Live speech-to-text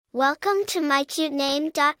Welcome to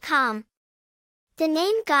mycutename.com. The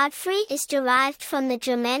name Godfrey is derived from the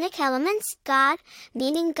Germanic elements God,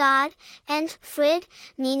 meaning God, and Frid,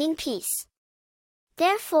 meaning peace.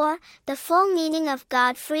 Therefore, the full meaning of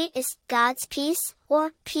Godfrey is God's peace,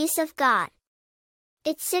 or peace of God.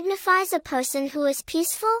 It signifies a person who is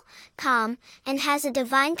peaceful, calm, and has a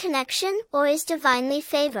divine connection or is divinely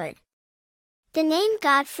favored. The name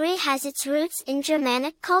Godfrey has its roots in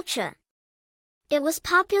Germanic culture. It was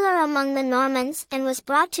popular among the Normans and was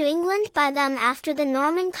brought to England by them after the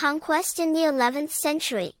Norman conquest in the 11th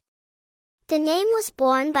century. The name was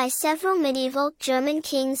borne by several medieval German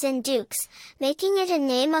kings and dukes, making it a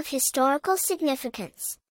name of historical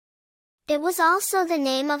significance. It was also the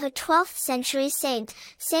name of a 12th century saint,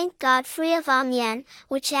 Saint Godfrey of Amiens,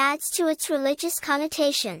 which adds to its religious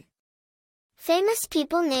connotation. Famous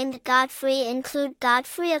people named Godfrey include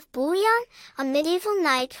Godfrey of Bouillon, a medieval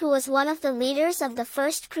knight who was one of the leaders of the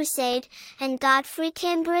First Crusade, and Godfrey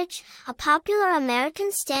Cambridge, a popular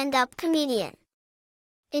American stand-up comedian.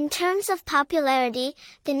 In terms of popularity,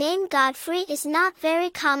 the name Godfrey is not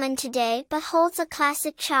very common today but holds a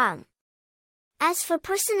classic charm. As for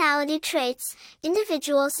personality traits,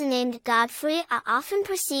 individuals named Godfrey are often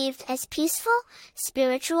perceived as peaceful,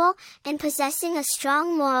 spiritual, and possessing a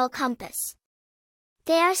strong moral compass.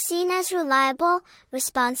 They are seen as reliable,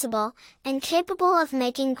 responsible, and capable of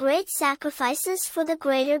making great sacrifices for the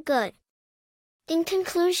greater good. In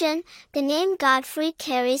conclusion, the name Godfrey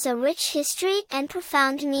carries a rich history and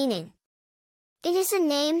profound meaning. It is a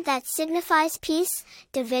name that signifies peace,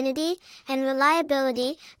 divinity, and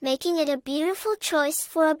reliability, making it a beautiful choice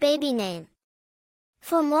for a baby name.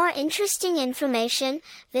 For more interesting information,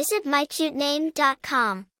 visit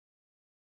mycutename.com.